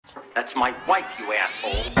That's my wife, you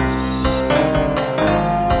asshole.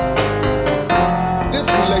 This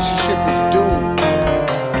relationship is doomed.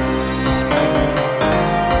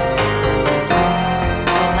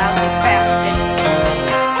 Lousy bastard.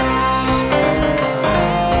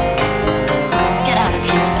 Get out of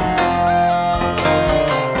here.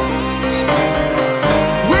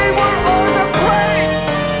 We were on the plane!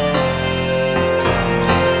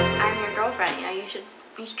 I'm your girlfriend.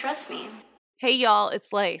 You should trust me. Hey y'all,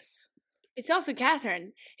 it's Lace. It's also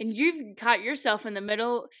Catherine, and you've caught yourself in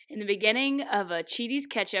the beginning of a Cheaties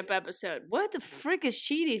catch-up episode. What the frick is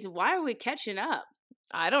Cheaties? Why are we catching up?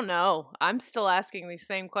 I don't know. I'm still asking these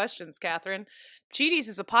same questions, Catherine. Cheaties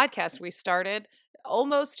is a podcast we started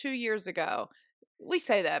almost 2 years ago. We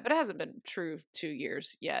say that, but it hasn't been true 2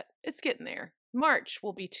 years yet. It's getting there. March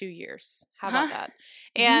will be 2 years. How about that?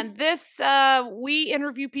 And this, we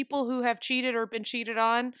interview people who have cheated or been cheated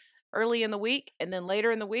on early in the week, and then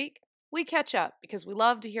later in the week, we catch up because we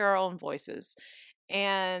love to hear our own voices.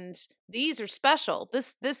 And these are special.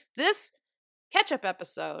 This catch-up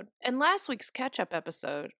episode and last week's catch-up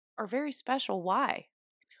episode are very special. Why?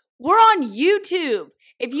 We're on YouTube.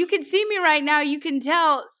 If you can see me right now, you can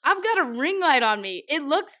tell I've got a ring light on me. It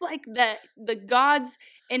looks like the gods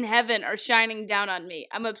in heaven are shining down on me.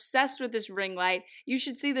 I'm obsessed with this ring light. You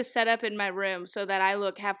should see the setup in my room so that I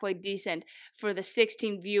look halfway decent for the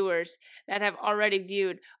 16 viewers that have already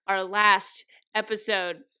viewed our last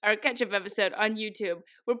episode, our catch-up episode on YouTube.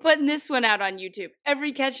 We're putting this one out on YouTube.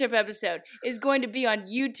 Every catch-up episode is going to be on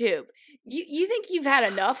YouTube. You think you've had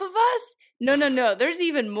enough of us? No. There's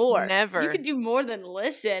even more. Never. You can do more than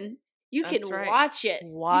listen. You That's can right. watch it.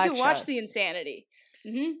 Watch you can watch us. the insanity.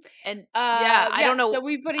 Mm-hmm. And I don't know. So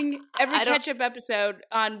we're putting every catch-up episode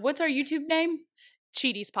on, what's our YouTube name?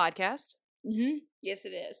 Cheaties Podcast. Mm-hmm. Yes, it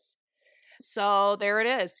is. So there it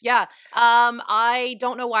is. Yeah. I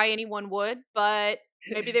don't know why anyone would, but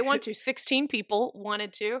maybe they want to. 16 people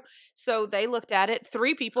wanted to. So they looked at it.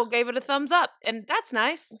 3 people gave it a thumbs up. And that's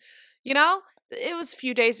nice. You know, it was a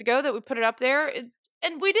few days ago that we put it up there.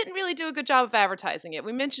 And we didn't really do a good job of advertising it.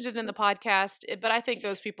 We mentioned it in the podcast, but I think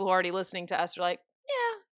those people who are already listening to us are like,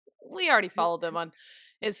 yeah, we already followed them on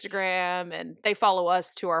Instagram and they follow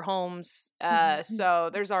us to our homes. So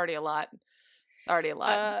there's already a lot.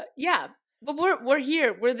 Yeah. But we're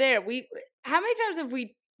here. We're there. How many times have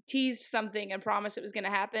we teased something and promised it was going to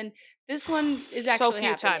happen? This one is actually so few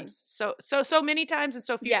happening. times. So many times and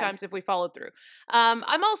so few times if we followed through.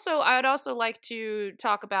 I would also like to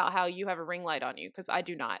talk about how you have a ring light on you because I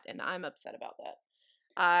do not, and I'm upset about that.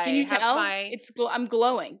 Can you tell? I'm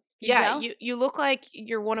glowing. Can you tell? You look like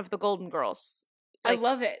you're one of the Golden Girls. Like, I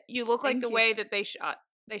love it. You look like Thank the you. way that they shot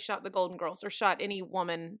the Golden Girls or shot any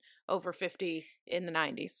woman over 50 in the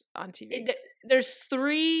 90s on TV. There's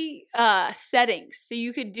 3 settings. So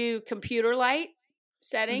you could do computer light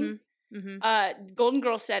setting, Golden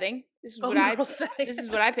Girl setting. This is what I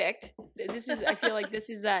picked. I feel like this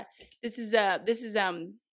is the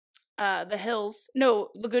Hills. No,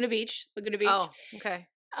 Laguna Beach. Oh, okay.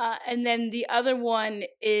 And then the other one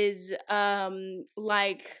is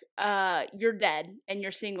you're dead and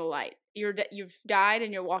you're single light. You've died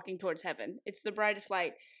and you're walking towards heaven. It's the brightest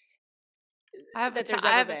light there's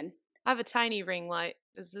ever been. I have a tiny ring light.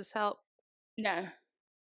 Does this help? No. Okay.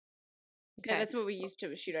 Yeah, that's what we used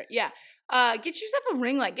to shoot at. Yeah. Get yourself a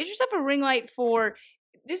ring light. Get yourself a ring light for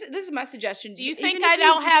this. This is my suggestion. Do you think I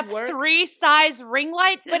don't have 3 size ring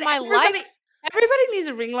lights in my life? Everybody needs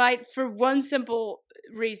a ring light for one simple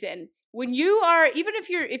reason. When you are, even if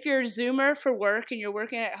you're a Zoomer for work and you're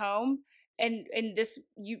working at home and this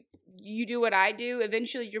you do what I do,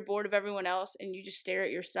 eventually you're bored of everyone else and you just stare at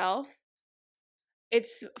yourself.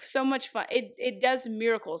 It's so much fun. It does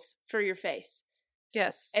miracles for your face.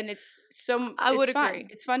 Yes. And I would fun. agree.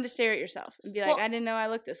 It's fun to stare at yourself and be like, I didn't know I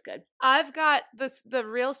looked this good. I've got the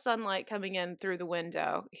real sunlight coming in through the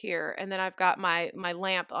window here, and then I've got my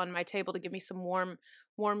lamp on my table to give me some warm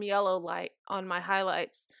yellow light on my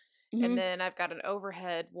highlights. Mm-hmm. And then I've got an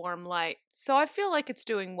overhead warm light. So I feel like it's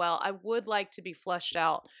doing well. I would like to be fleshed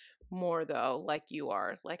out more though, like you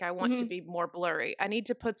are. Like I want to be more blurry. I need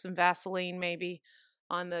to put some Vaseline maybe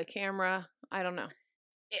on the camera. I don't know.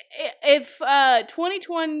 If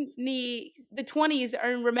 2020, the 20s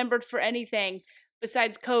are remembered for anything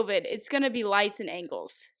besides COVID, it's going to be lights and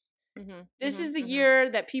angles. This is the year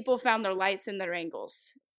that people found their lights and their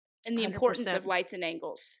angles and the 100%. Importance of lights and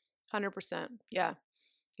angles. 100%. Yeah.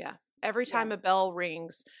 Every time a bell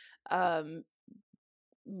rings,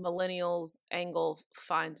 millennials angle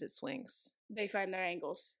finds its wings. They find their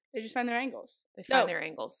angles. They just find their angles. They find their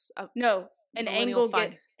angles. No, an angle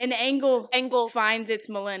finds its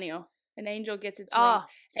millennial. An angel gets its wings. Oh,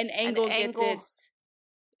 An angle angle- gets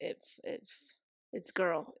if its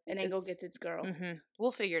girl. An angle It's- gets its girl.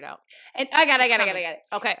 we'll figure it out. And I got It's it.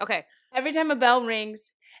 coming. Okay. Every time a bell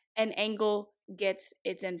rings, an angle gets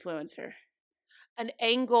its influencer. An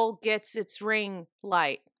angle gets its ring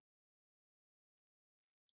light.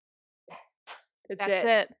 That's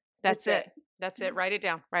it. That's it. That's it. Write it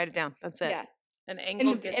down. That's it. Yeah. An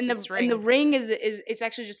angle gets its ring. And the ring is it's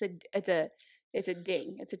actually just a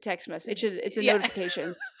ding. It's a text message. It's a Yeah.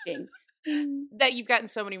 notification ding. That you've gotten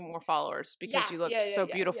so many more followers because Yeah, you look yeah, so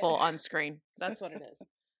yeah. beautiful on screen. That's what it is.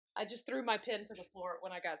 I just threw my pen to the floor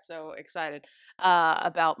when I got so excited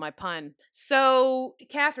about my pun. So,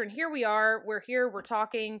 Catherine, here we are. We're here. We're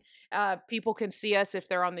talking. People can see us if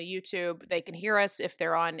they're on the YouTube. They can hear us if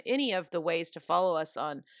they're on any of the ways to follow us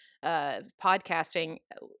on podcasting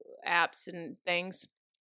apps and things.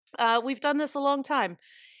 We've done this a long time.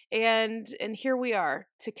 And here we are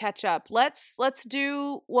to catch up. Let's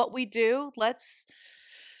do what we do. Let's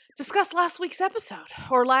discuss last week's episode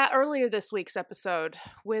or earlier this week's episode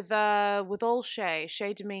with old Shay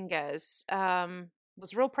Dominguez.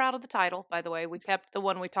 Was real proud of the title, by the way. We kept the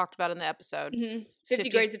one we talked about in the episode. 50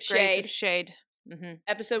 Grades of Shade. Shade. Mm-hmm.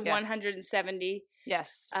 Episode Yeah. 170.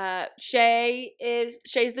 Yes. Shay's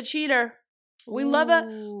the cheater. We love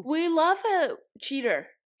a cheater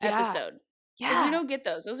Yeah. episode. Because Yeah. we don't get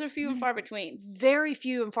those. Those are few and far between. Very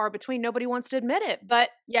few and far between. Nobody wants to admit it,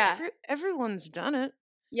 but Yeah. everyone's done it.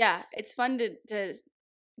 Yeah. It's fun to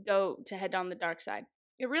go to head on the dark side.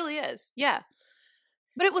 It really is. Yeah.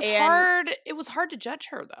 But it was And- hard. It was hard to judge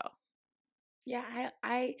her though. Yeah,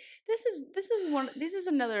 this is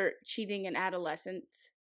another cheating in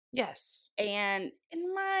adolescence. Yes. And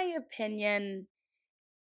in my opinion,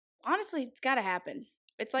 honestly, it's gotta happen.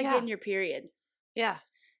 It's like Yeah. getting your period. Yeah.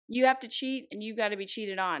 You have to cheat and you gotta be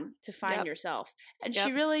cheated on to find Yep. yourself. And Yep.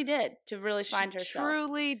 she really did to really She find herself.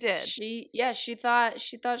 truly did. She thought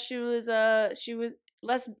she was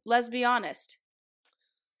let's be honest.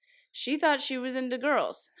 She thought she was into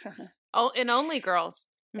girls. Oh, and only girls.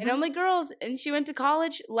 And only girls. And she went to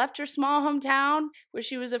college, left her small hometown where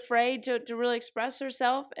she was afraid to really express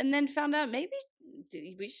herself, and then found out maybe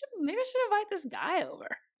I should invite this guy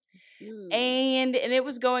over. And it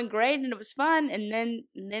was going great and it was fun, and then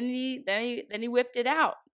he whipped it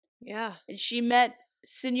out. Yeah. And she met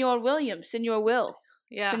Senor Will, Yeah. Senor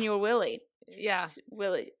Willie. Yeah.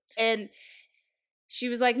 Willie. And she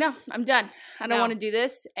was like, "No, I'm done. I don't No. want to do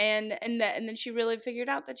this." And then she really figured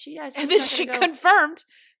out that she's And not then she gonna go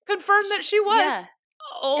confirmed that she was Yeah.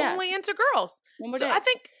 only into girls. one more So dance.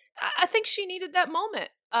 I think she needed that moment.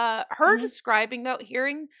 Her Mhm. describing though,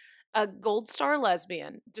 hearing a Gold Star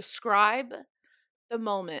lesbian describe the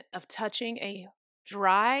moment of touching a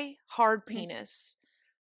dry, hard Mhm. penis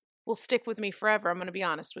will stick with me forever. I'm going to be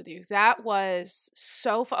honest with you. That was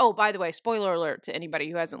so oh, by the way, spoiler alert to anybody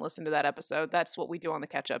who hasn't listened to that episode. That's what we do on the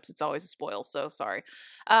catch-ups. It's always a spoil, so sorry.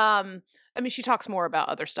 I mean, she talks more about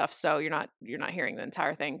other stuff, so you're not hearing the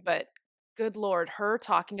entire thing, but good Lord, her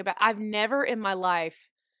talking about I've never in my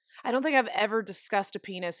life, I don't think I've ever discussed a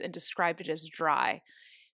penis and described it as dry.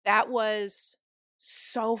 That was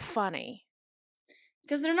so funny.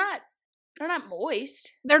 because they're not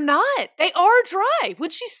moist. They're not. They are dry. When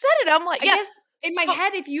she said it, I'm like, I yeah. guess in my But-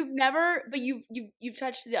 head, if you've never, but you've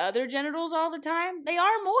touched the other genitals all the time, they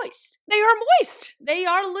are moist. They are moist. They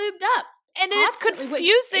are lubed up. And then it's constantly, which-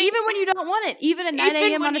 confusing. even when you don't want it. Even at 9 Even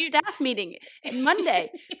a.m. when on a you- staff meeting and Monday,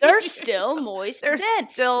 they're still moist. They're then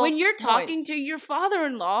still when you're talking moist. to your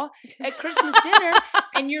father-in-law at Christmas dinner,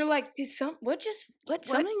 and you're like,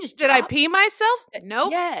 something just Did I dropped?" pee myself?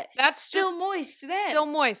 Nope. Yeah, That's still just moist. Then still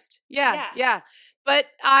moist. Yeah. Yeah. But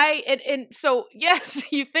and so yes,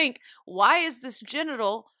 you think, why is this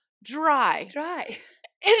genital dry? dry.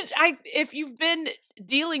 And if you've been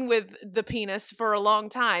dealing with the penis for a long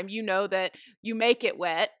time, you know that you make it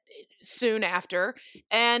wet soon after,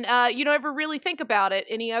 and you don't ever really think about it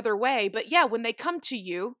any other way. But yeah, when they come to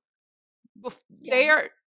you, they are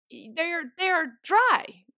dry.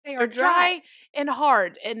 They are dry and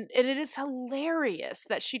hard, and it is hilarious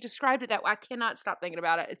that she described it that way. I cannot stop thinking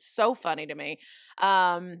about it. It's so funny to me,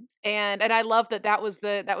 and I love that was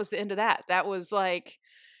the end of that. That was like.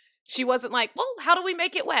 She wasn't like, well, how do we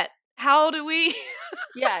make it wet? How do we?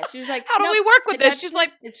 Yeah, she was like, how do "Nope, we work with I this? touched She's it.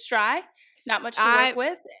 like, it's dry, not much to I- work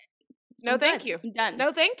with. no, I'm thank good. you. I'm done.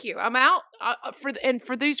 No, thank you. I'm out.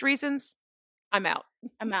 For these reasons, I'm out.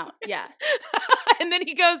 I'm out. Yeah, And then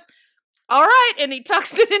he goes, all right, and he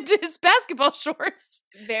tucks it into his basketball shorts.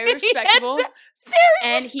 very And he heads respectable. out-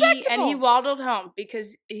 Very And respectable. he waddled home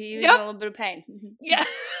because he was Yep. in a little bit of pain. Yeah.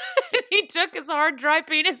 And he took his hard, dry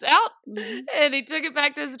penis out Mhm. and he took it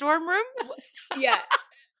back to his dorm room. Yeah.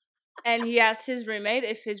 And he asked his roommate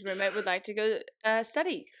if his roommate would like to go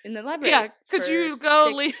study in the library. Yeah, could for you go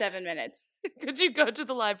 6 leave- to 7 minutes? Could you go to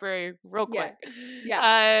the library real quick? Yes.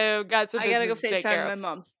 I got some I gotta go business to take care FaceTime my of.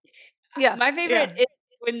 mom. Yeah. My favorite is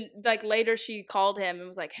when like later she called him and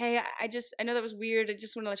was like, "Hey, I know that was weird. I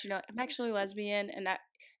just want to let you know I'm actually lesbian." And that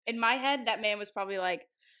in my head, that man was probably like,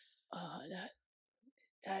 "Oh,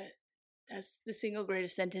 that's the single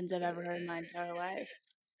greatest sentence I've ever heard in my entire life."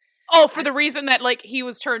 Oh, for the reason that like he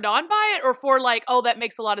was turned on by it, or for like, oh, that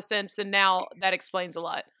makes a lot of sense, and now that explains a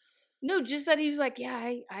lot. No, just that he was like,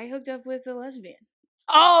 "Yeah, I hooked up with a lesbian."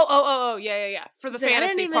 Oh, yeah. For the He's like, I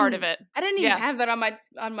didn't fantasy part of even- it. I didn't even Yeah. have that on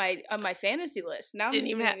my fantasy list. Now Didn't I'm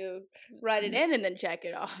even just gonna go write it in and then check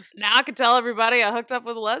it off. Now I can tell everybody I hooked up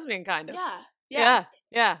with a lesbian, kind of. Yeah.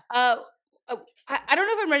 Yeah. I don't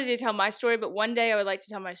know if I'm ready to tell my story, but one day I would like to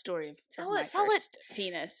tell my story of Tell my it, tell it. first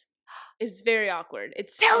penis. It's very awkward.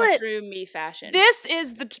 It's Tell in it. true me fashion. This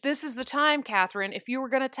is the time, Catherine. If you were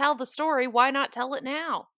going to tell the story, why not tell it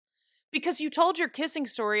now? Because you told your kissing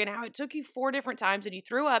story and how it took you 4 different times and you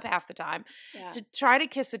threw up half the time Yeah. to try to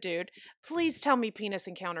kiss a dude. Please tell me penis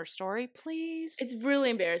encounter story, please. It's really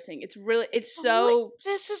embarrassing. It's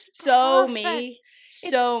This is so perfect. me.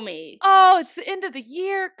 So me. Oh, it's the end of the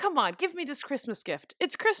year. Come on, give me this Christmas gift.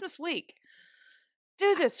 It's Christmas week.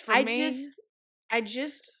 Do this for me. I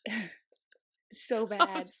just so bad.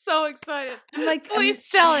 I'm so excited. I'm like, Please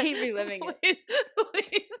tell I it. hate reliving it.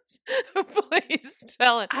 Please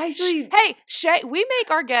tell it. I actually Hey, Shay, we make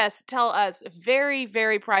our guests tell us very,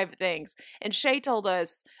 very private things. And Shay told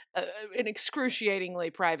us an excruciatingly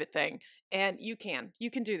private thing. And you can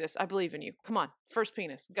do this. I believe in you. Come on. First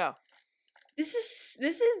penis. Go. This is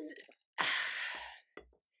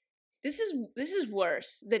this is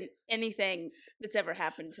worse than anything that's ever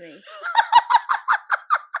happened to me.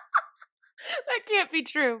 That can't be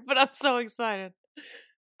true, but I'm so excited.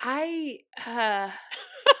 I I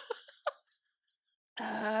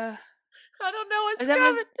don't know what's Is that my-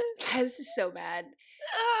 coming. this is so bad.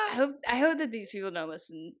 I hope that these people don't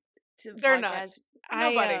listen to the They're not. podcast.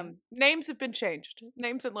 Nobody. Names have been changed.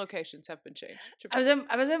 Names and locations have been changed. I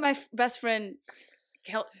was at my best friend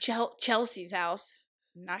Chelsea's house,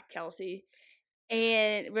 not Kelsey,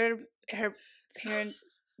 and we're at her parents'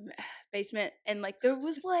 basement, and like there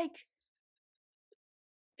was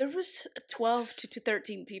 12 to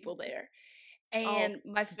 13 people there, and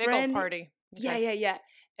my Big friend, old party. yeah,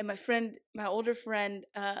 and my older friend,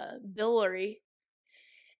 Billary.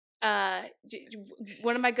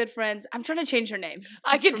 One of my good friends. I'm trying to change her name.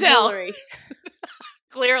 I can from tell. Billary.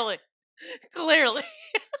 Clearly.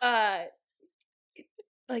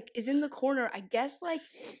 Like is in the corner, I guess, like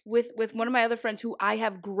with one of my other friends who I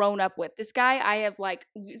have grown up with. This guy I have like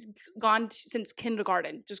gone since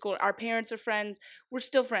kindergarten. Just go. Our parents are friends. We're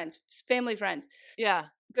still friends. Family friends. Yeah.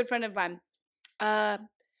 Good friend of mine.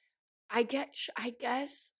 I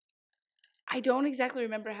guess I don't exactly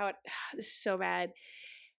remember how it. This is so bad.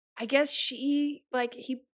 I guess she like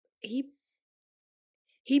he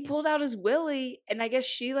pulled out his willy, and I guess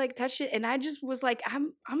she like touched it, and I just was like,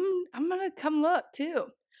 I'm gonna come look too.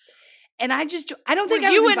 And I don't think Were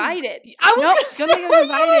I you was in- invited. I was Nope, gonna don't say, think I was were you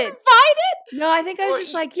invited. invited? No, I think I was Or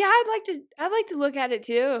just y- like, yeah, I'd like to look at it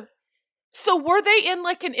too. So were they in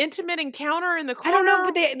like an intimate encounter in the I corner? don't know,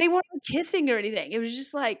 but they weren't kissing or anything. It was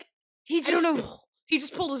just like, he don't know. He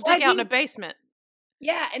just pulled his Well, I dick out in a think- basement.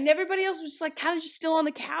 yeah, and everybody else was like kind of just still on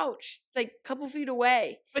the couch, like a couple feet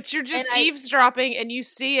away. But you're just I- eavesdropping and you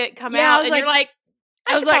see it come Yeah, I out was and you're like,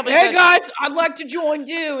 I was should like, probably hey go- guys, I'd like to join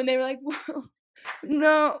too. And they were like,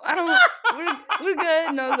 no, I don't, we're good.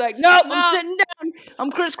 And I was like, nope, No. I'm sitting down. I'm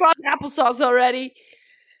crisscross applesauce already.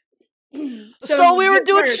 So we were get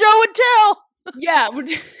doing first. show and tell. Yeah,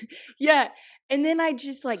 yeah. And then I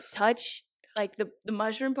just like touch like the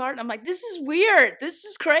mushroom part. And I'm like, this is weird. This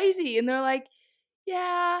is crazy. And they're like,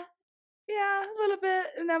 yeah, a little bit.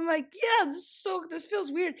 And I'm like, yeah, this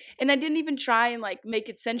feels weird. And I didn't even try and like make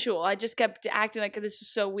it sensual. I just kept acting like this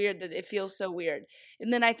is so weird that it feels so weird.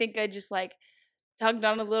 And then I think I just like tugged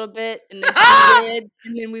on a little bit, and then she did,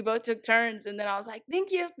 and then we both took turns, and then I was like,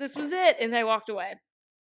 thank you, this was it. And I walked away.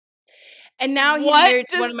 And now he's What married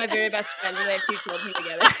to does- one of my very best friends, and they have 2 children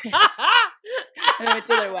together. And I went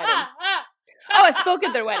to their wedding. Oh, I spoke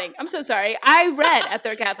at their wedding. I'm so sorry. I read at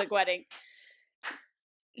their Catholic wedding.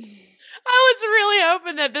 I was really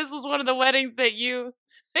hoping that this was one of the weddings that you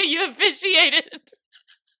officiated.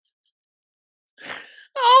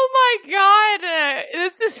 Oh my god,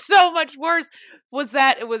 this is so much worse. Was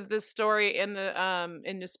this story in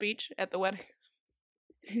the speech at the wedding?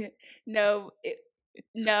 No,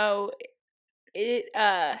 No, it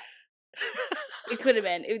could have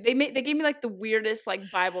been. They gave me like the weirdest like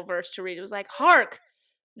Bible verse to read. It was like hark,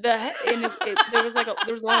 there was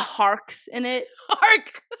a lot of harks in it,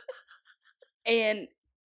 Hark. and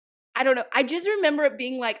I don't know. I just remember it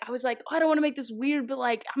being like I was like, oh, I don't want to make this weird, but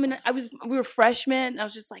like we were freshmen, and I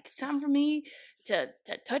was just like, it's time for me to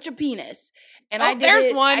touch a penis, and I did there's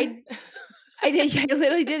it. one. I did. Yeah, I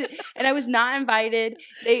literally did it, and I was not invited.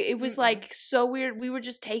 It was like so weird. We were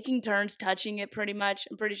just taking turns touching it, pretty much.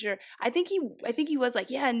 I'm pretty sure. I think he was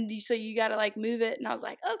like, yeah, and so you got to like move it, and I was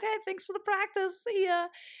like, okay, thanks for the practice, see ya.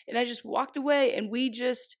 And I just walked away, and we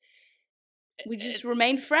just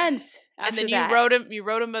remained friends. And then that. you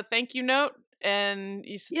wrote him a thank you note, and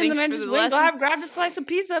you Yeah, and thanks then I for just the went lesson. grabbed a slice of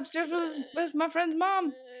pizza upstairs with my friend's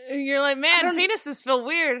mom. And you're like, man, don't- penises feel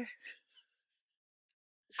weird.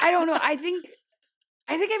 I don't know. I think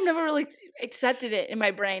I've never really accepted it in my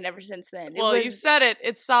brain ever since then. Well, you said it.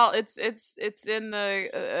 It's it's in the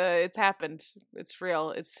it's happened. It's real.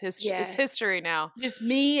 It's history. Yeah. It's history now. Just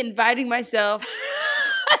me inviting myself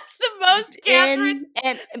That's the most, Catherine.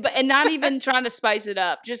 in and not even trying to spice it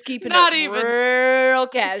up. Just keeping Not it even. real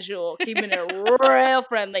casual, keeping it real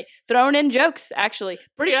friendly. Throwing in jokes, actually.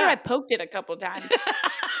 Pretty sure Yeah. I poked it a couple times.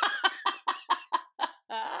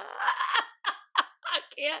 I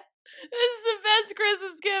can't. This is the best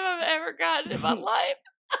Christmas gift I've ever gotten in my life.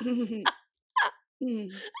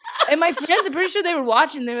 And my friends, I'm pretty sure they were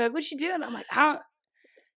watching. They were like, "What's she doing?" I'm like, "I don't."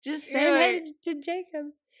 Just saying You're hey like- to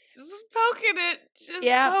Jacob. Just poking it. Just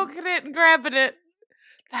Yeah. poking it and grabbing it.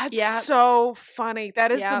 That's Yeah. so funny.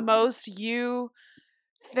 That is the Yeah. most you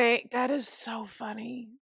thing. That is so funny.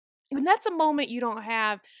 And that's a moment you don't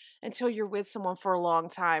have until you're with someone for a long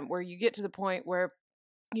time, where you get to the point where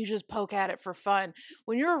you just poke at it for fun.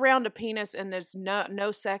 When you're around a penis and there's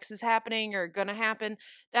no sex is happening or gonna happen,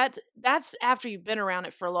 that's after you've been around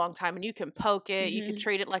it for a long time, and you can poke it, you can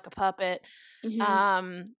treat it like a puppet.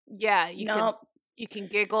 Yeah, you can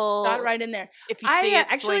giggle Got right in there. if you I, see it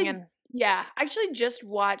actually- swinging. Yeah, I actually just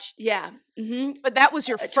watched. Yeah. But that was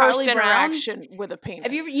your first Charlie Brown? interaction with a penis.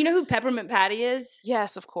 Have you know who Peppermint Patty is?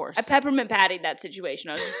 Yes, of course. I Peppermint Pattied that situation.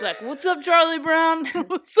 I was just like, "What's up, Charlie Brown?"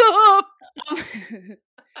 What's up?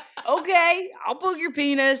 Okay, I'll poke your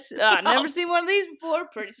penis. Never seen one of these before.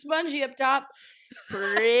 Pretty spongy up top.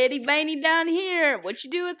 Pretty veiny down here. What you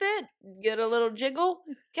do with it? Get a little jiggle.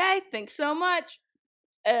 Okay, thanks so much.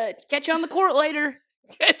 Catch you on the court later.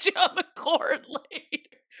 Catch you on the court later.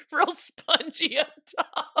 Real spongy up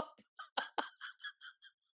top.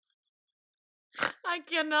 I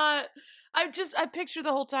cannot. I picture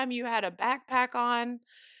the whole time you had a backpack on,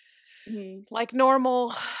 like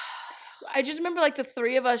normal. I just remember like the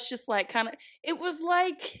three of us just like kind of it was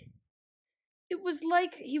like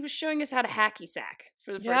he was showing us how to hacky sack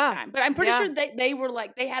for the first Yeah. time. But I'm pretty Yeah. sure they were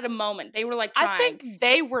like they had a moment. They were like trying. I think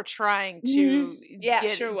they were trying to Yeah,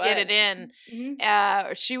 get, sure get it was. in.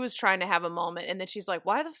 Mhm. She was trying to have a moment, and then she's like,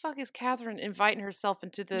 "Why the fuck is Catherine inviting herself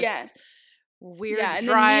into this Yeah. weird, Yeah, and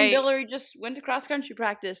dry?" then me and Hillary just went to cross country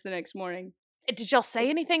practice the next morning. Did y'all say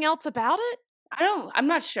anything else about it? I'm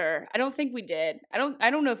not sure. I don't think we did. I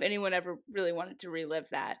don't know if anyone ever really wanted to relive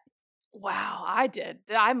that. Wow, I did.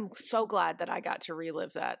 I'm so glad that I got to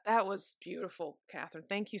relive that. That was beautiful, Catherine.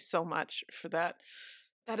 Thank you so much for that.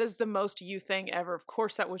 That is the most you thing ever. Of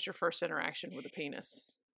course, that was your first interaction with a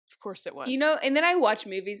penis. Of course it was. You know, and then I watch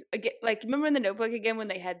movies again. Like, remember in The Notebook again when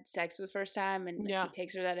they had sex for the first time, and like, Yeah. he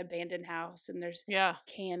takes her to that abandoned house, and there's Yeah.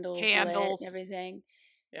 candles, Candles. lit and everything.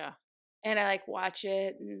 Yeah. And I like watch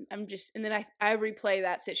it, and and then I replay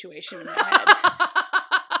that situation in my head.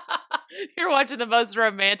 You're watching the most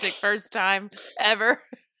romantic first time ever.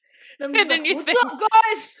 And I'm And just then like, you "What's think- up,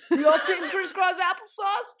 guys? You all sitting crisscross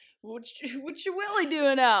applesauce? What's your Willie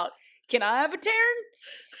doing out? Can I have a turn?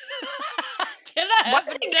 Can I Why have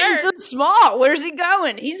is a he getting so turn? small? Where's he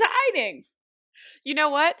going? He's hiding." You know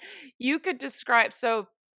what? You could describe so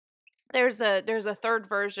there's a third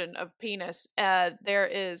version of penis. There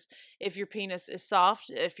is if your penis is soft,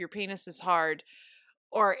 if your penis is hard,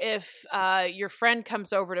 or if your friend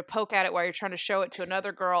comes over to poke at it while you're trying to show it to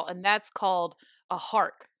another girl, and that's called a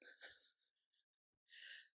hark.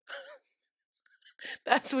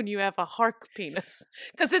 That's when you have a hark penis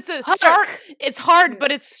because it's a start. Hark. It's hard,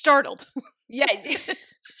 but it's startled. Yeah,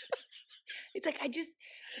 it's like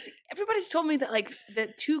everybody's told me that like the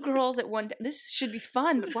two girls at one. This should be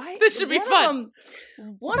fun, but why? This should be fun.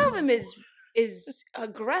 One of them is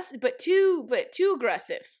aggressive, but too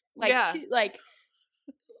aggressive. Like Yeah. like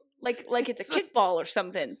it's a So- kickball or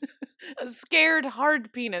something. A scared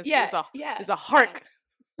hard penis Yeah, is a yeah, is a hark.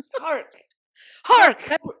 Hark,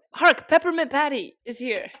 Hark. Hark! Peppermint Patty is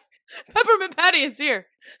here. Peppermint Patty is here.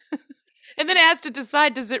 And then it has to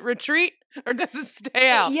decide, does it retreat or does it stay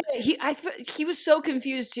out? Yeah, he was so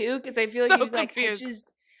confused too, because I feel like So he was confused.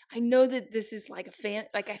 I know that this is like a fan,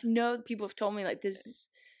 like I know people have told me like this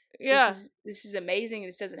is amazing and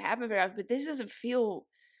this doesn't happen very often, but this doesn't feel,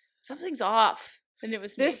 something's off. And it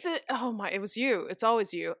was me. It was you. It's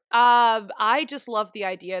always you. I just love the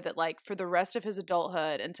idea that like for the rest of his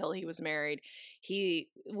adulthood until he was married, he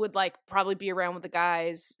would like probably be around with the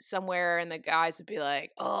guys somewhere, and the guys would be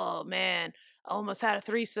like, "Oh man, I almost had a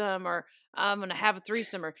threesome," or "I'm gonna have a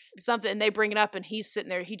threesome," or something. And they bring it up, and he's sitting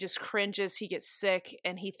there. He just cringes. He gets sick,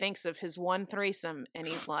 and he thinks of his one threesome, and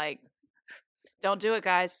he's like, "Don't do it,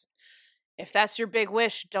 guys. If that's your big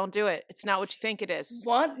wish, don't do it. It's not what you think it is.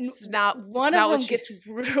 One of them gets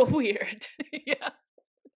real weird. Yeah,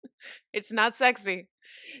 it's not sexy.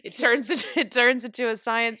 It turns into a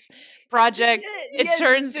science project. It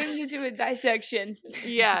turns into a dissection.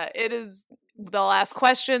 Yeah, it is. They'll ask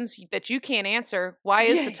questions that you can't answer. Why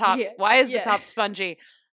is the top? Why is the top spongy?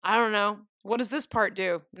 I don't know. What does this part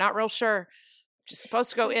do? Not real sure. Just supposed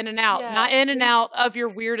to go in and out, not in and out of your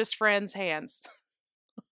weirdest friend's hands.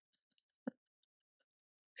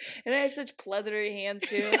 And I have such pleathery hands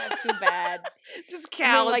too. I feel bad. Just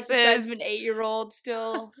calluses. Like the size of an 8-year-old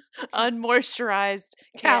still. Unmoisturized,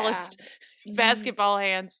 calloused basketball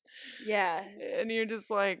hands. Yeah. And you're just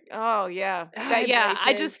like, oh yeah.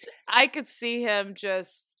 I could see him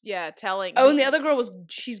just, telling. Oh, and the other girl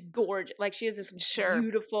she's gorgeous. Like she has this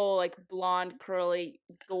beautiful, like blonde, curly,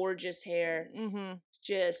 gorgeous hair. Mm-hmm.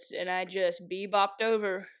 And I just bebopped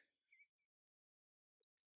over.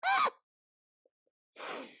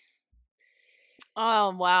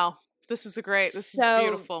 Oh wow, this is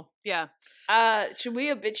beautiful. Yeah. Should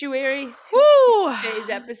we obituary today's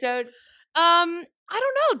episode? I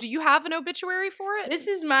don't know. Do you have an obituary for it? This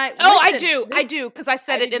is my. I do, because I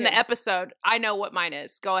said it in the episode. I know what mine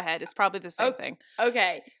is. Go ahead. It's probably the same thing.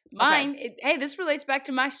 Okay, mine. Okay. This relates back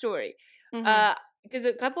to my story. Mm-hmm. Because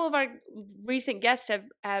a couple of our recent guests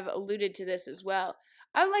have alluded to this as well.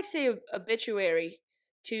 I would like to say obituary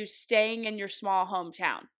to staying in your small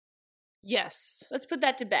hometown. Yes. Let's put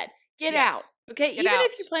that to bed. Get out. Okay? Even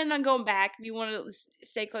if you're planning on going back, you want to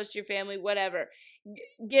stay close to your family, whatever.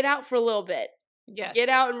 Get out for a little bit. Yes. Get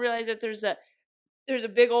out and realize that there's a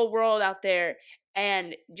big old world out there.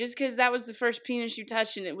 And just because that was the first penis you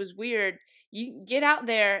touched and it was weird, you get out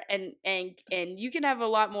there and you can have a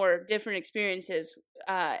lot more different experiences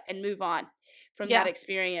and move on from that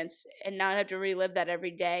experience and not have to relive that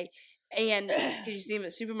every day. And because you see them at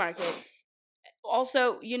the supermarket.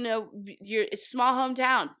 Also, it's a small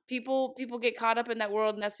hometown. People get caught up in that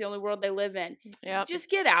world, and that's the only world they live in. Yeah, just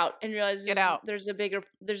get out and realize there's a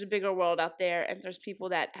bigger world out there, and there's people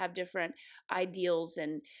that have different ideals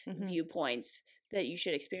and viewpoints that you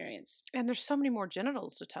should experience. And there's so many more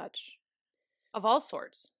genitals to touch, of all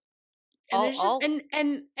sorts. And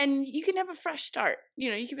and you can have a fresh start.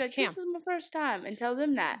 You can be like, this is my first time, and tell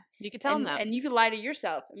them that. You can tell them that, and you can lie to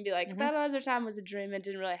yourself and be like, that other time was a dream. It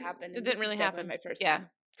didn't really happen. It didn't really happen. My first time.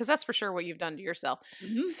 Because that's for sure what you've done to yourself.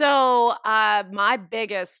 Mm-hmm. So my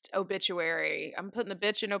biggest obituary, I'm putting the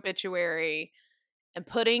bitch in obituary and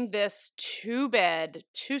putting this to bed,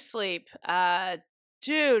 to sleep.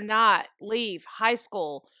 Do not leave high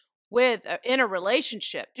school in a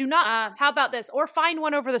relationship. Do not, how about this? Or find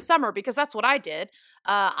one over the summer, because that's what I did.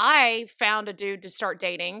 I found a dude to start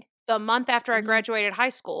dating the month after I graduated high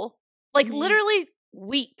school. Like literally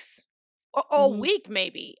weeks. A week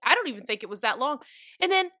maybe. I don't even think it was that long. And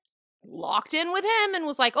then locked in with him and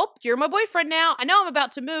was like, oh, you're my boyfriend now. I know I'm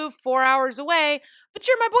about to move 4 hours away, but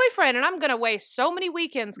you're my boyfriend. And I'm going to waste so many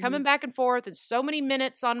weekends coming back and forth and so many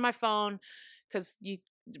minutes on my phone, because the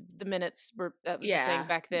minutes that was a thing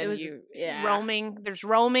back then. Roaming. There's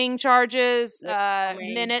roaming charges,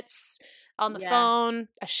 minutes on the phone.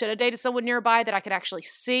 I should have dated someone nearby that I could actually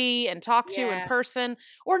see and talk to in person,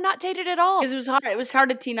 or not dated at all. Because it was hard. It was hard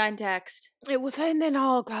to T9 text. It was, and then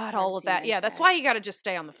all of that. Yeah, that's why you got to just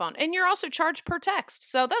stay on the phone. And you're also charged per text,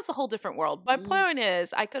 so that's a whole different world. My point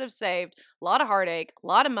is, I could have saved a lot of heartache, a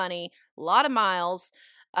lot of money, a lot of miles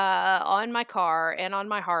on my car and on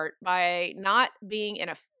my heart by not being in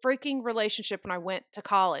a freaking relationship when I went to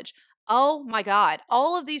college. Oh my God.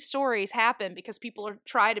 All of these stories happen because people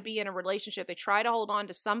try to be in a relationship. They try to hold on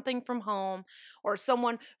to something from home or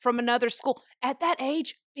someone from another school. At that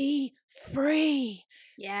age, be free.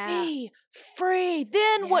 Yeah. Be free.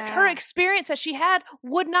 Then what her experience that she had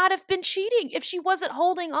would not have been cheating if she wasn't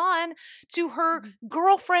holding on to her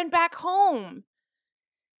girlfriend back home.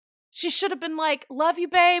 She should have been like, love you,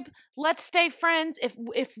 babe. Let's stay friends.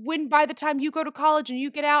 If when by the time you go to college and you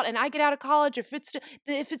get out and I get out of college, if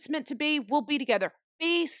it's meant to be, we'll be together.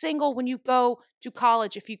 Be single when you go to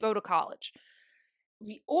college if you go to college.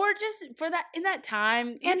 Or just for that in that time,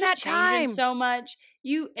 In you're that just changing time. so much.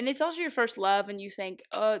 And it's also your first love, and you think,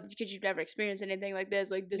 oh, because you've never experienced anything like this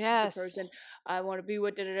is Yes. the person I want to be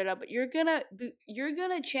with. But you're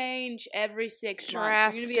gonna change every 6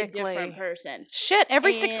 months. You're gonna be a different Drastically. person. Shit,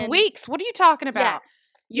 every 6 And- weeks. What are you talking about?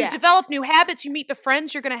 You Yeah. develop new habits. You meet the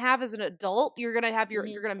friends you're going to have as an adult. You're going to have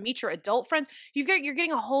Mhm. you're going to meet your adult friends. You're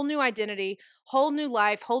getting a whole new identity, whole new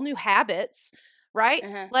life, whole new habits, right?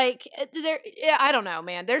 Uh-huh. Like I don't know,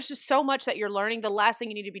 man. There's just so much that you're learning. The last thing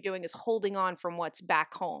you need to be doing is holding on from what's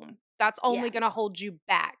back home. That's only Yeah. going to hold you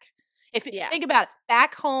back. If Yeah. think about it,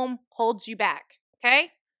 back home holds you back.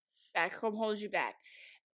 Okay? Back home holds you back.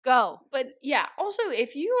 Go. But yeah, also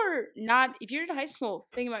if you're in high school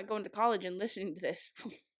thinking about going to college and listening to this,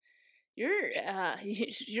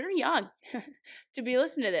 you're young to be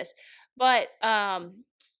listening to this. But I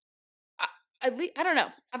don't know.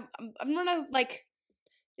 I'm gonna like.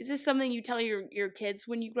 Is this something you tell your kids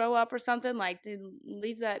when you grow up or something? Like,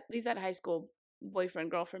 leave that high school boyfriend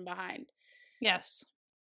girlfriend behind. Yes.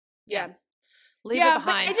 Yeah. Leave yeah, it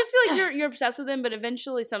behind. But I just feel like you're obsessed with him, but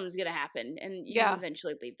eventually something's gonna happen, and you Yeah.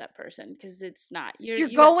 eventually leave that person because it's not You're you got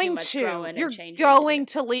too going much to. growing You're and changing to do. going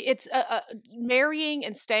to leave. It's marrying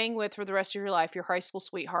and staying with for the rest of your life your high school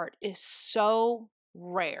sweetheart is so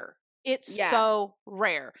rare. It's Yeah. so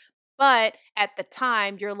rare. But at the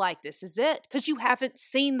time, you're like, this is it. Because you haven't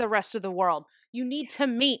seen the rest of the world. You need to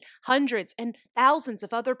meet hundreds and thousands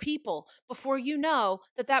of other people before you know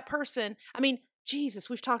that person. I mean, Jesus,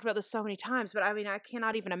 we've talked about this so many times, but I mean, I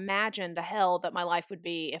cannot even imagine the hell that my life would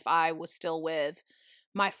be if I was still with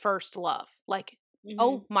my first love. Like, Mhm.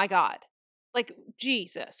 oh my God. Like,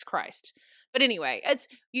 Jesus Christ. But anyway, it's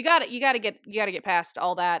you gotta get past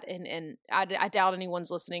all that, and I doubt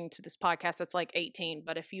anyone's listening to this podcast that's like 18.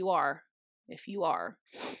 But if you are,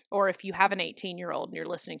 or if you have an 18-year-old and you're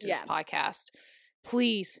listening to this Yeah. podcast,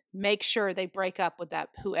 please make sure they break up with that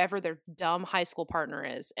whoever their dumb high school partner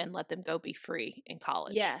is, and let them go be free in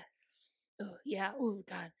college. Yeah. Oh yeah. Oh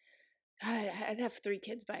God. I'd have 3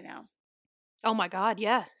 kids by now. Oh my God.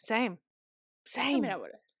 Yeah. Same. I mean, I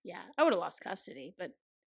would have lost custody, but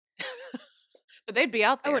But they'd be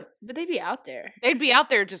out there. but they'd be out there. They'd be out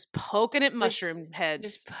there just poking at Just- mushroom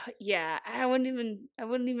heads. Yeah, I wouldn't even have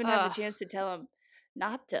Ugh. the chance to tell them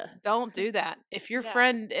not to. Don't do that. If your Yeah.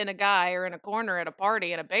 friend and a guy are in a corner at a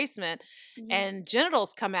party in a basement Mhm. and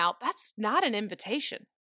genitals come out, that's not an invitation.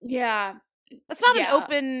 Yeah. That's not Yeah.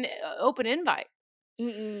 an open invite.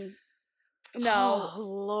 Mm-mm. No. Oh,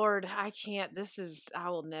 Lord, I can't. I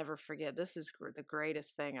will never forget. This is the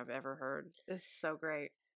greatest thing I've ever heard. This is so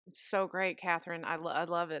great. It's so great, Catherine. I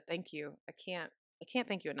love it. Thank you. I can't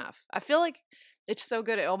thank you enough. I feel like it's so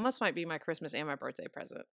good. It almost might be my Christmas and my birthday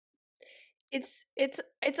present. It's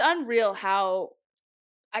unreal how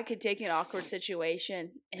I could take an awkward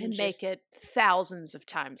situation And make just it thousands of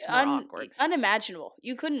times more awkward. unimaginable.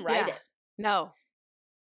 You couldn't write Yeah. it.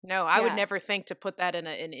 No, I would Yeah. never think to put that in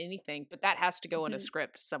anything, but that has to go in a Mhm.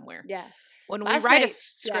 script somewhere. Yeah. When we Last write a night- yeah.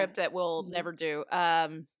 script that we'll Mhm. never do, that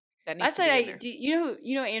needs Last to be in night, there.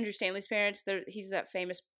 you know Andrew Stanley's parents? He's that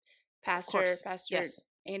famous pastor, course. Pastor Yes.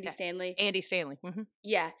 Andy Yeah. Stanley. Andy Stanley. Mm-hmm.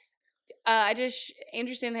 Yeah. Andrew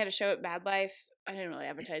Stanley had a show at Bad Life. I didn't really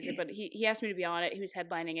advertise it, but he asked me to be on it. He was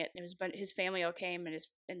headlining it. It was, but his family all came,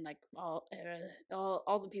 and like all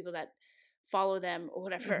the people that follow them or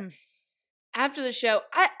whatever. Mhm. After the show,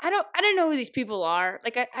 I don't know who these people are.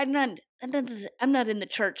 Like I'm not in the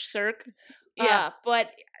church circ. Yeah.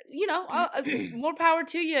 But you know, more power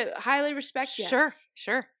to you. Highly respect you.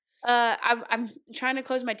 Sure. I'm trying to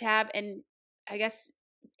close my tab, and I guess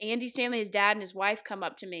Andy Stanley, his dad, and his wife come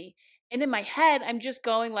up to me, and in my head, I'm just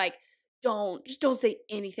going like, don't say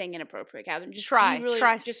anything inappropriate, Catherine. Just Try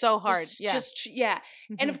just, so hard. Yeah. yeah.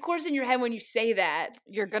 And Mhm. of course, in your head, when you say that,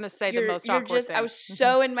 You're gonna say the you're most awkward just. thing. I was Mhm.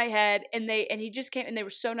 so in my head, and he just came, and they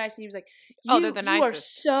were so nice, and he was like, Oh, they're the You are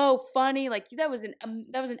nicest. so funny. Like that was an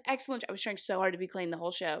excellent. I was trying so hard to be clean the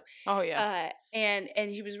whole show. Oh yeah. And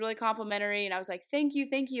he was really complimentary, and I was like, thank you.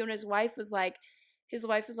 And his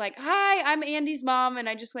wife was like, hi, I'm Andy's mom, and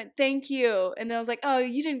I just went, thank you. And then I was like, oh,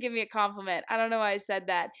 you didn't give me a compliment. I don't know why I said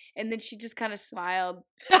that. And then she just kind of smiled.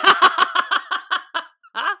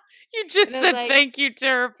 You just And I was said like- thank you to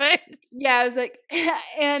her face. Yeah, I was like,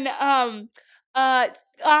 and Andrew and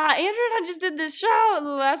I just did this show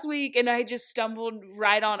last week, and I just stumbled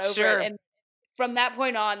right on over Sure. it. And from that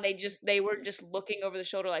point on, they were just looking over the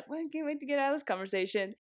shoulder, like, well, I can't wait to get out of this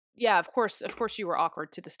conversation. yeah, of course you were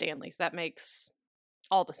awkward to the Stanleys. That makes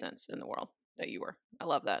all the sense in the world that you were. I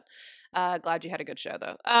love that. Glad you had a good show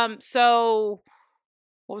though. So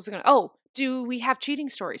what was it gonna? Oh, do we have cheating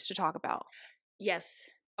stories to talk about? Yes.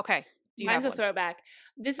 Okay. Do you Mine's a have one? throwback.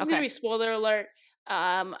 This is Okay. gonna be spoiler alert.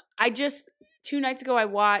 I just 2 nights ago I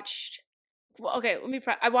watched. Well, okay,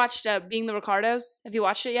 I watched Being the Ricardos. Have you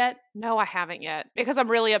watched it yet? No, I haven't yet because I'm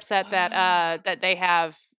really upset that that they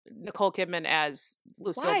have Nicole Kidman as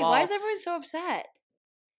Lucille Ball. Why is everyone so upset?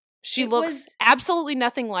 She It looks was- absolutely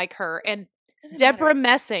nothing like her. And Doesn't Deborah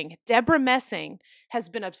matter. Messing has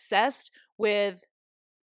been obsessed with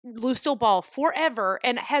Lucille Ball forever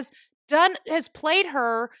and has played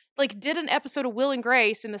her, like did an episode of Will and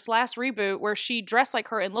Grace in this last reboot where she dressed like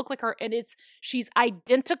her and looked like her, and she's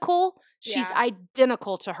identical. She's Yeah.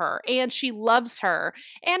 identical to her, and she loves her.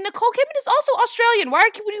 And Nicole Kidman is also Australian. Why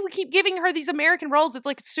do we keep giving her these American roles? It's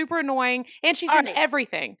like super annoying, and she's in Alright.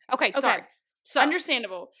 everything. Okay, sorry. So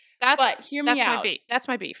Understandable. that's but hear me that's my out. beef. That's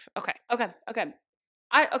my beef. Okay.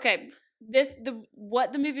 Okay.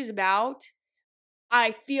 What the movie's about,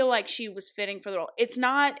 I feel like she was fitting for the role. It's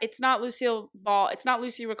not Lucille Ball. It's not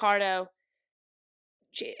Lucy Ricardo.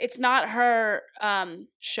 It's not her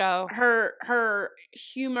Show. her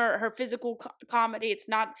humor, her physical comedy. It's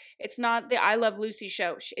not the I Love Lucy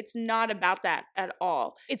show. It's not about that at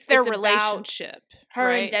all. It's their It's about relationship. Her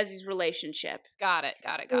right? and Desi's relationship. Got it.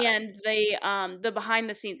 And the behind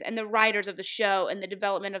the scenes and the writers of the show and the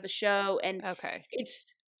development of the show, and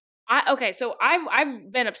Okay. so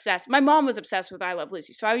I've been obsessed. My mom was obsessed with I Love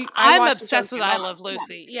Lucy, so I'm obsessed with I Love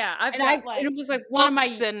Lucy. Yeah, I've got and it was like one of my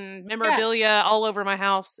books and memorabilia all over my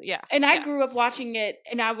house. Yeah, and I yeah. grew up watching it,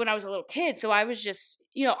 and when I was a little kid, so I was just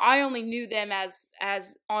I only knew them as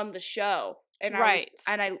on the show, and Right.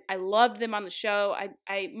 I loved them on the show.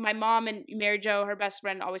 My mom and Mary Jo, her best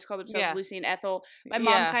friend, always called themselves Yeah. Lucy and Ethel. My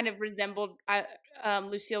mom Yeah. kind of resembled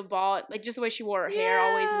Lucille Ball, like just the way she wore her hair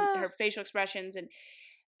always, and her facial expressions, and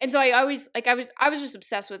so I was just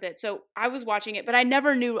obsessed with it. So I was watching it, but I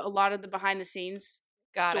never knew a lot of the behind the scenes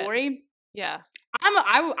Got it. story. Yeah.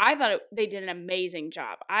 I thought they did an amazing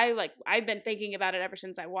job. I've been thinking about it ever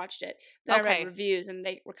since I watched it. Then I Okay. read reviews and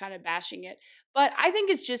they were kind of bashing it, but I think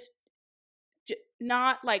it's just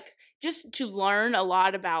not like just to learn a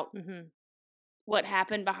lot about Mm-hmm. what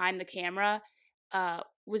happened behind the camera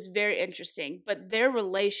was very interesting. But their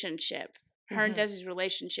relationship, her and Mhm. Desi's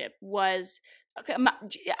relationship, was. Okay, I'm not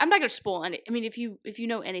going to spoil any. I mean, if you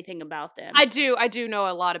know anything about them, I do know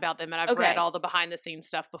a lot about them, and I've read Okay. all the behind the scenes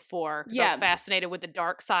stuff before because I was Yeah. fascinated with the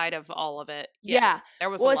dark side of all of it. Yeah. There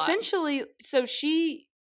was Well, a lot. essentially, so she,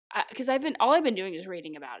 because I've been doing is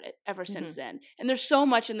reading about it ever Mm-hmm. since then, and there's so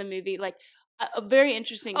much in the movie, like a very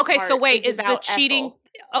interesting. Okay, so part wait, is the about cheating? Ethel.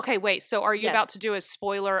 Okay, wait. So are you about Yes. to do a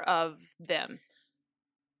spoiler of them,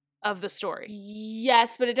 of the story?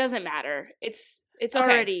 Yes, but it doesn't matter. It's Okay.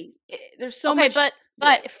 already there's so Okay, much.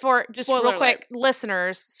 but for just Spoiler real quick,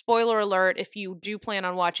 listeners, spoiler alert, if you do plan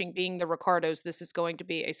on watching Being the Ricardos, this is going to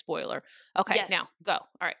be a spoiler. Okay, Yes. now go.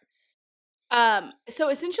 All right. So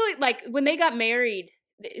essentially, like when they got married,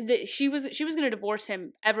 she was going to divorce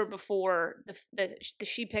him ever before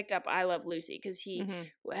she picked up I Love Lucy because he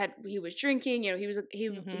Mhm. he was drinking. He was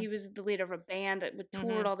Mhm. he was the leader of a band that would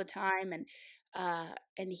toured Mhm. all the time,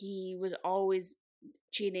 and he was always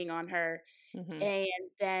cheating on her. Mhm.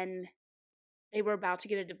 And then they were about to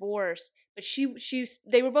get a divorce, but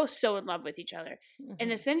they were both so in love with each other, and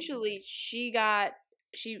Mhm. essentially she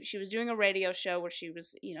was doing a radio show where she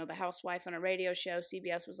was the housewife on a radio show.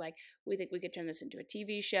 CBS was like, we think we could turn this into a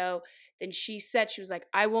TV show. Then she was like,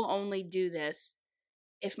 I will only do this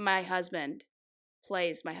if my husband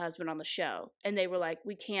plays my husband on the show. And they were like,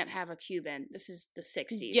 we can't have a Cuban. This is the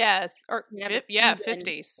 60s. Yes, or We have a yeah, Cuban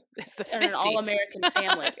 50s. It's the and 50s. an all-American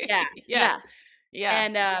family. Yeah. Yeah.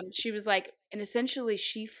 And she was like, and essentially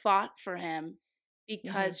she fought for him Mm-hmm.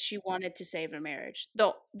 because she wanted to save her marriage.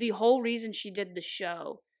 The whole reason she did the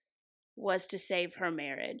show was to save her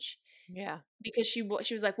marriage, Yeah. because she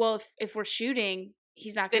was like, well, if we're shooting,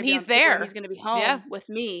 he's not Then going to be he's on tour. there. He's going to be home Yeah. with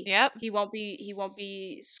me. Yep. He won't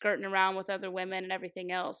be skirting around with other women and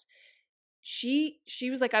everything else. She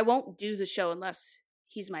was like, I won't do the show unless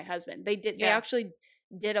he's my husband. They Yeah. actually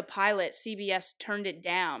did a pilot. CBS turned it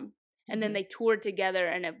down, and then Mhm. they toured together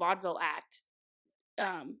in a vaudeville act,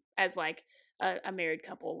 as like a married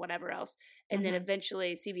couple, whatever else. And then Mhm.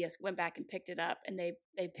 eventually CBS went back and picked it up, and they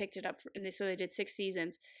picked it up, so they did 6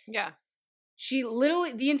 seasons. Yeah. She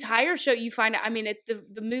literally, the entire show, you find out, I mean,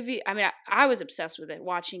 the movie, I mean, I was obsessed with it,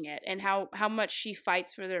 watching it, and how much she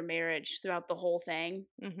fights for their marriage throughout the whole thing.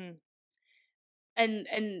 Mm-hmm.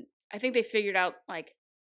 And I think they figured out, like,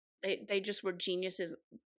 they just were geniuses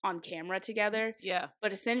on camera together. Yeah.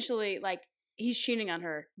 But essentially, like, he's cheating on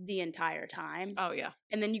her the entire time. Oh yeah.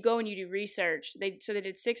 And then you go and you do research. They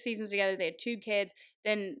did 6 seasons together. They had 2 kids.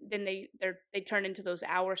 Then they turned into those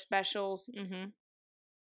hour specials. Mm-hmm.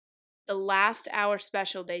 The last hour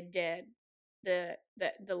special they did, the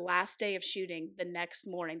last day of shooting, the next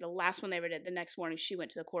morning, the last one they ever did, the next morning she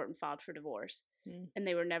went to the court and filed for divorce. And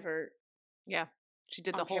they were never. Yeah. She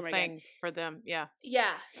did the whole thing again. for them. Yeah.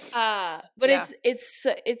 Yeah. But Yeah. it's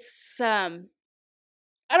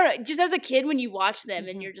I don't know, just as a kid when you watch them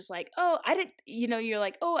and Mhm. you're just like, oh, I didn't, you're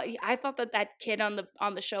like, oh, I thought that kid on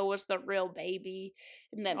the show was the real baby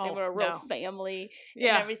and that they Oh, were a real no. family and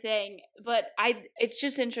Yeah. everything. But it's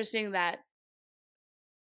just interesting that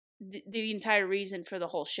the entire reason for the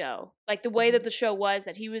whole show, like the way Mm-hmm. that the show was,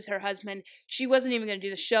 that he was her husband, she wasn't even going to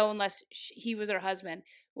do the show unless he was her husband,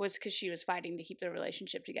 was because she was fighting to keep their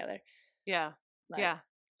relationship together. Yeah. Like, Yeah. it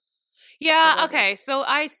Yeah. wasn't- Okay. So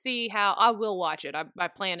I see how I will watch it. My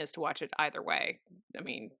plan is to watch it either way. I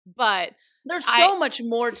mean, but There's I- so much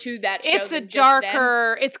more to that show. it's a than just them.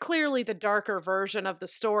 darker, it's clearly the darker version of the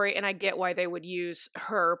story, and I get why they would use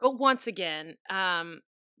her. But once again,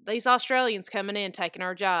 these Australians coming in, taking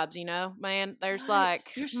our jobs, man, there's What?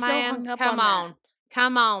 like, You're so man, hung up come on that.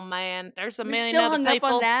 Come on, man. There's a You're million still other hung up people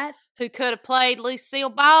on that. who could have played Lucille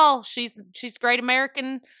Ball. She's great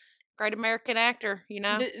American actor,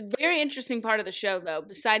 The very interesting part of the show, though,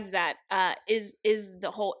 besides that, is the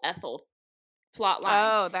whole Ethel plot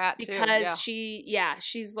line. Oh, that too. Because Yeah.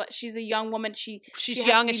 she's a young woman. She's She's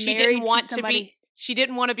young and she didn't want to be. She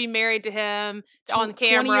didn't want to be married to him on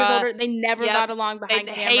camera. 20 years older. They never Yep. got along behind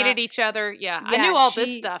They camera. hated each other. Yeah, I Yeah, knew all this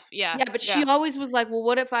she- stuff. Yeah, Yeah, but she always was like, well,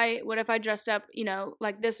 what if I dressed up,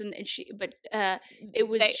 like this, and it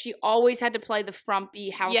was she always had to play the frumpy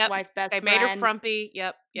housewife best They friend. made her frumpy.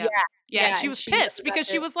 Yep. Yeah, Yeah, yeah, and she and was she pissed never got because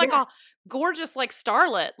she to- was like yeah. a gorgeous like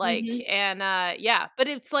starlet, like Mhm. and but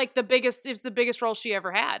it's like the biggest role she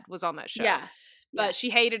ever had was on that show. Yeah, But she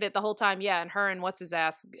hated it the whole time. Yeah, and her and what's his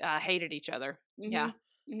ass hated each other. Yeah.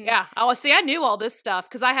 Mhm. Yeah. Oh, see, I knew all this stuff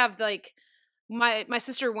because I have like my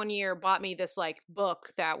sister one year bought me this like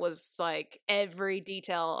book that was like every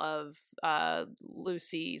detail of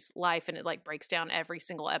Lucy's life, and it like breaks down every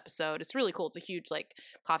single episode. It's really cool. It's a huge like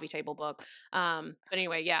coffee table book. But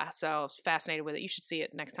anyway, yeah. So I was fascinated with it. You should see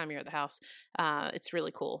it next time you're at the house. It's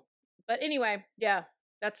really cool. But anyway, yeah.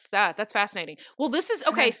 That's fascinating. Well, this is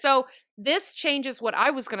okay. Okay. So this changes what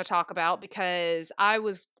I was going to talk about because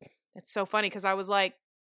it's so funny because I was like,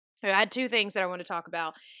 I had 2 things that I wanted to talk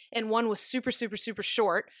about, and one was super, super, super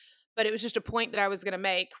short, but it was just a point that I was going to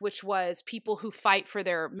make, which was people who fight for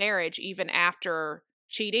their marriage even after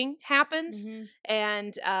cheating happens. Mhm.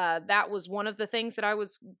 And that was one of the things that I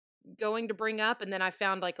was going to bring up, and then I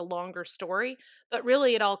found like a longer story. But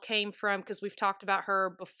really it all came from, because we've talked about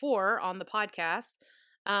her before on the podcast,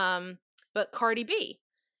 but Cardi B.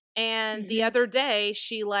 And the Mhm. other day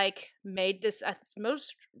she like made this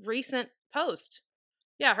most recent post.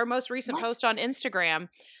 Yeah, her most recent What? post on Instagram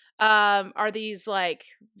are these like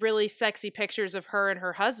really sexy pictures of her and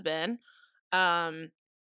her husband. And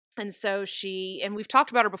so and we've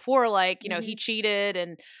talked about her before, like, he cheated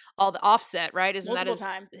and all the Offset, right? Isn't Multiple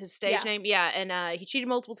that times. his stage Yeah. name? Yeah. And he cheated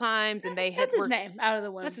multiple times and they had That's his name out of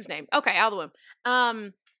the womb. That's his name. Okay, out of the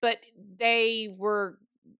womb. But they were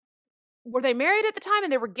they married at the time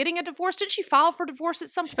and they were getting a divorce? Didn't she file for divorce at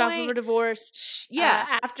some She point? filed for divorce.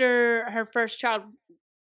 Yeah. After her first child,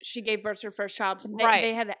 she gave birth to her first child. Right.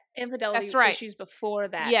 They had infidelity That's right. issues before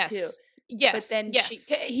that Yes. too. Yes. But then yes.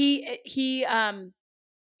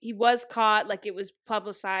 he was caught, like it was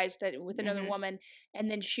publicized with another Mhm. woman, and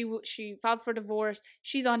then she filed for divorce.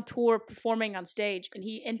 She's on tour performing on stage, and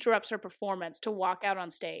he interrupts her performance to walk out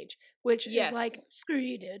on stage, which Yes. is like, screw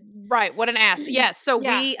you, dude. Right, what an ass. Yes. So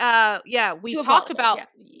Yeah. we To talked apologize,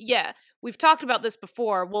 about we've talked about this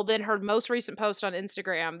before. Well, then her most recent post on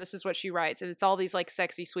Instagram, this is what she writes, and it's all these like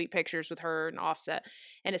sexy sweet pictures with her and Offset.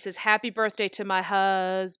 And it says, "Happy birthday to my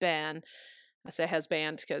husband." I say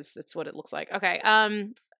husband because that's what it looks like. Okay.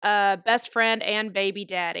 Best friend and baby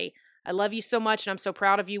daddy. I love you so much and I'm so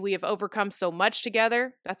proud of you. We have overcome so much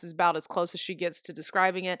together. That's about as close as she gets to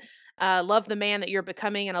describing it. Love the man that you're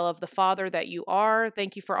becoming and I love the father that you are.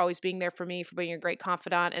 Thank you for always being there for me, for being a great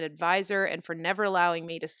confidant and advisor, and for never allowing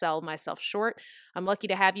me to sell myself short. I'm lucky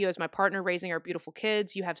to have you as my partner raising our beautiful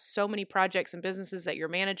kids. You have so many projects and businesses that you're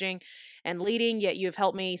managing and leading, yet you have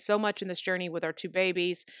helped me so much in this journey with our 2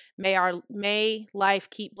 babies. May life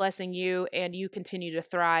keep blessing you and you continue to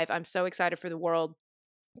thrive. I'm so excited for the world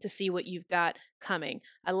to see what you've got coming.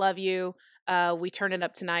 I love you. We turn it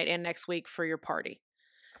up tonight and next week for your party.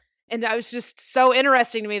 And I was just so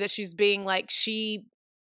interesting to me that she's being like, she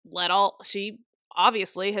she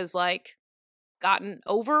obviously has like gotten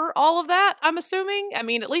over all of that, I'm assuming. I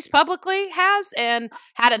mean, at least publicly has, and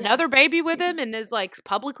had another baby with him and is like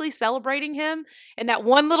publicly celebrating him. And that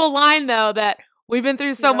one little line though that we've been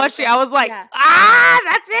through so much, I was like,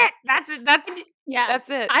 that's it. That's it. That's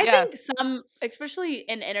it. I think some, especially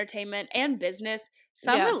in entertainment and business,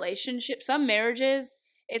 some relationships, some marriages,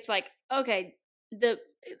 it's like, okay,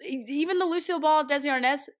 even the Lucille Ball, Desi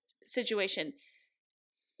Arnaz situation,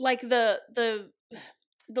 like the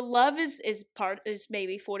love is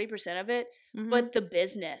maybe 40% of it, but the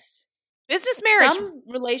business marriage. Some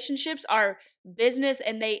relationships are business,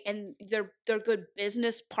 and they're good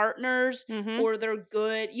business partners, or they're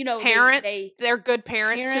good, parents. They're good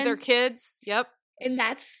parents to their kids. Yep. And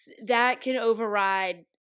that can override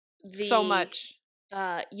so much.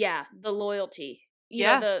 The loyalty.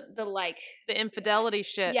 The infidelity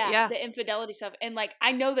shit. The infidelity stuff. And like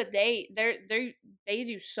I know that they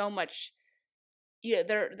do so much. Yeah,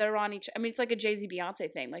 they're on each. I mean, it's like a Jay-Z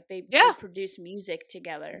Beyonce thing. Like they produce music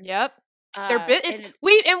together. Yep.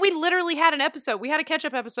 We literally had an episode. We had a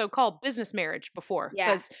catch-up episode called Business Marriage before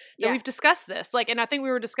because we've discussed this. Like, and I think we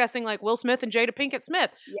were discussing like Will Smith and Jada Pinkett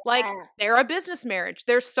Smith. Yeah. Like, they're a business marriage.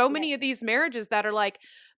 There's so many of these marriages that are like,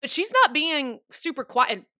 but she's not being super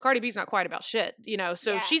quiet. And Cardi B's not quiet about shit,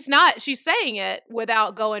 So she's saying it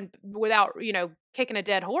without kicking a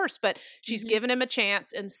dead horse, but she's given him a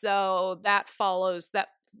chance, and so that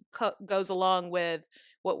goes along with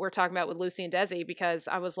what we're talking about with Lucy and Desi, because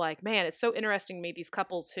I was like, man, it's so interesting to me, these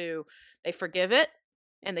couples who they forgive it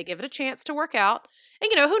and they give it a chance to work out.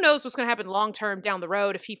 And, who knows what's going to happen long-term down the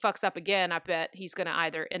road. If he fucks up again, I bet he's going to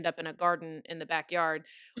either end up in a garden in the backyard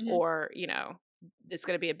or, it's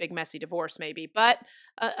going to be a big messy divorce maybe. But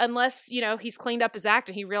unless, he's cleaned up his act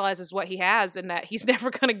and he realizes what he has and that he's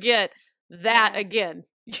never going to get that again.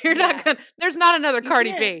 You're not going to, there's not another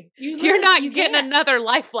Cardi B. You're not getting another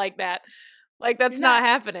life like that. Like, that's not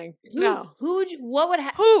happening. No. What would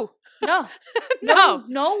happen? Who? No.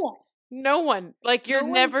 No one. No one. Like, you're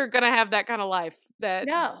never going to have that kind of life that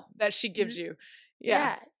she gives you.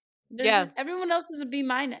 Yeah. Everyone else is a B-.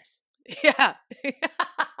 Yeah. B-.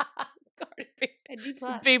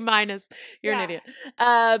 You're an idiot.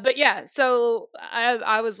 But yeah, so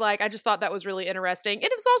I was like, I just thought that was really interesting. And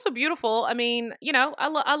it was also beautiful. I mean,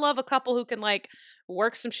 I love a couple who can like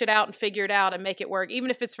work some shit out and figure it out and make it work, even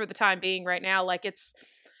if it's for the time being right now. Like it's,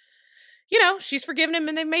 she's forgiven him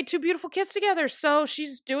and they've made 2 beautiful kids together. So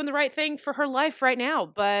she's doing the right thing for her life right now.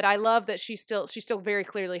 But I love that she still very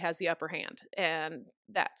clearly has the upper hand. And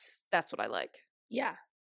that's what I like. Yeah.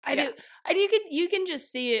 I do. You can just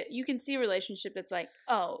see it. You can see a relationship that's like,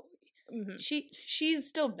 oh, she's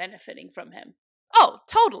still benefiting from him. Oh,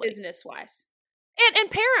 totally. Business wise.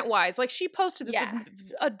 And parent wise, like she posted this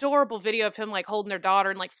adorable video of him like holding their daughter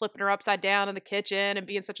and like flipping her upside down in the kitchen and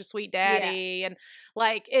being such a sweet daddy. And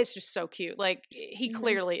like, it's just so cute. Like he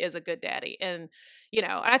clearly is a good daddy. And, and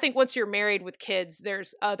I think once you're married with kids,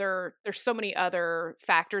 there's so many other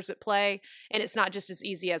factors at play. And it's not just as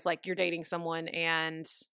easy as like you're dating someone and,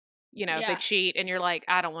 they cheat and you're like,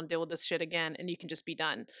 I don't want to deal with this shit again. And you can just be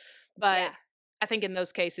done. But I think in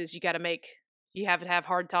those cases, you have to have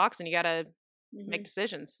hard talks and you got to make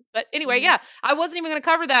decisions. But anyway, I wasn't even going to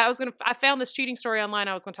cover that. I found this cheating story online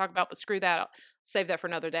I was going to talk about, but screw that. I'll save that for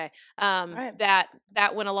another day. Right.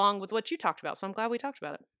 That went along with what you talked about. So I'm glad we talked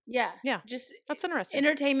about it. Yeah. Yeah. Just that's interesting.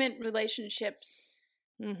 Entertainment relationships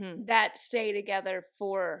that stay together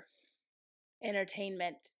for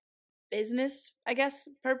entertainment business, I guess,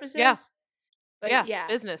 purposes. Yeah. But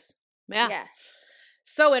business. Yeah.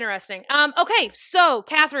 So interesting. Okay, so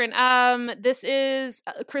Catherine, this is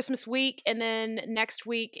Christmas week, and then next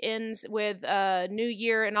week ends with New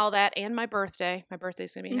Year and all that, and my birthday. My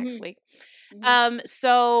birthday's gonna be next week.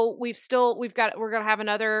 So we're gonna have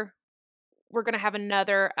another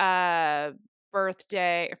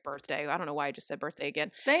birthday. I don't know why I just said birthday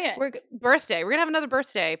again. Say it. We're gonna have another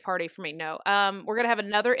birthday party for me. No, we're gonna have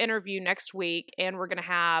another interview next week, and we're gonna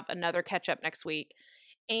have another catch up next week.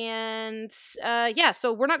 And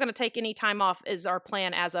so we're not going to take any time off is our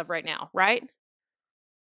plan as of right now, right?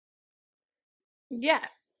 Yeah.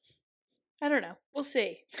 I don't know. We'll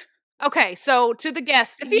see. Okay, so to the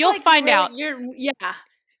guests, you'll find out. All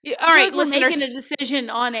right, we're listeners. Making a decision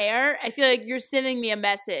on air. I feel like you're sending me a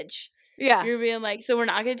message. Yeah. You're being like, so we're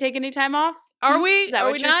not going to take any time off? Are we? Is that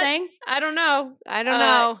what you're saying? I don't know.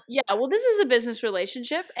 Yeah, well, this is a business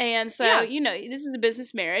relationship. And so, this is a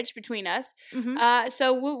business marriage between us.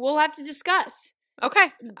 So we'll have to discuss.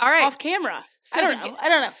 Okay. All right. Off camera. So I don't know. I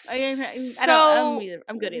don't know.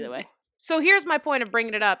 I'm good either way. So here's my point of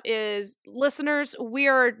bringing it up is listeners, we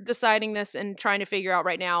are deciding this and trying to figure out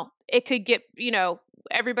right now. It could get,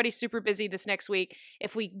 everybody's super busy this next week.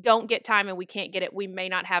 If we don't get time and we can't get it, we may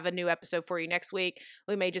not have a new episode for you next week.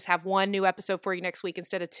 We may just have one new episode for you next week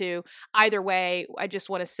instead of two. Either way, I just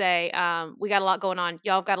want to say we got a lot going on.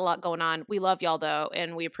 Y'all have got a lot going on. We love y'all though,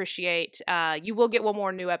 and we appreciate you will get one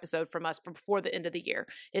more new episode from us before the end of the year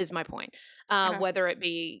is my point. Whether it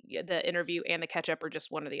be the interview and the catch up or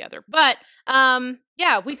just one or the other. But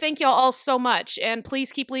yeah, we thank y'all all so much. And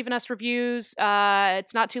please keep leaving us reviews.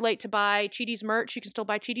 It's not too late to buy Cheaties merch. You can still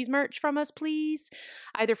buy Cheaties merch from us, please.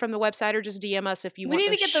 Either from the website or just DM us if you want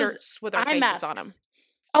those shirts with our faces on them.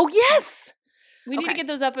 Oh, yes! We need to get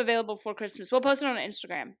those up available for Christmas. We'll post it on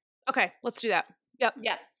Instagram. Okay, let's do that. Yep.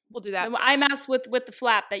 Yeah. We'll do that. The eye mask with the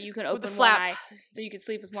flap that you can open one eye, so you can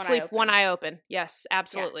sleep with one eye open. One eye open. Yes,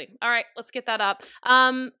 absolutely. Yeah. All right, let's get that up.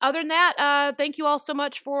 Other than that, thank you all so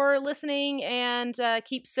much for listening, and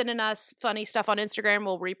keep sending us funny stuff on Instagram.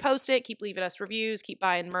 We'll repost it. Keep leaving us reviews. Keep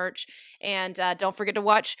buying merch, and don't forget to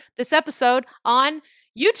watch this episode on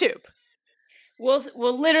YouTube.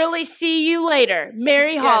 We'll literally see you later.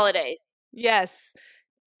 Merry holidays. Yes.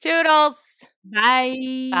 Toodles.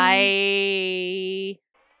 Bye. Bye.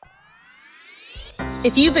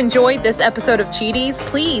 If you've enjoyed this episode of Cheaties,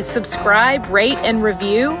 please subscribe, rate, and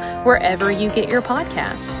review wherever you get your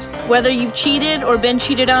podcasts. Whether you've cheated or been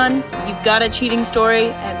cheated on, you've got a cheating story,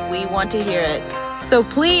 and we want to hear it. So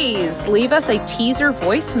please leave us a teaser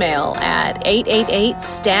voicemail at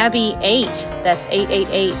 888-STABBY-8. That's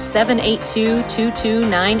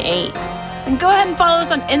 888-782-2298. And go ahead and follow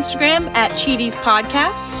us on Instagram at Cheaties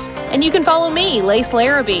Podcast. And you can follow me, Lace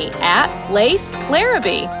Larrabee, at Lace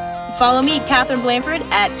Larrabee. Follow me, Catherine Blanford,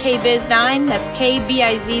 at KBiz9. That's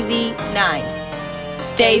KBIZZ9.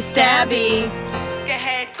 Stay stabby.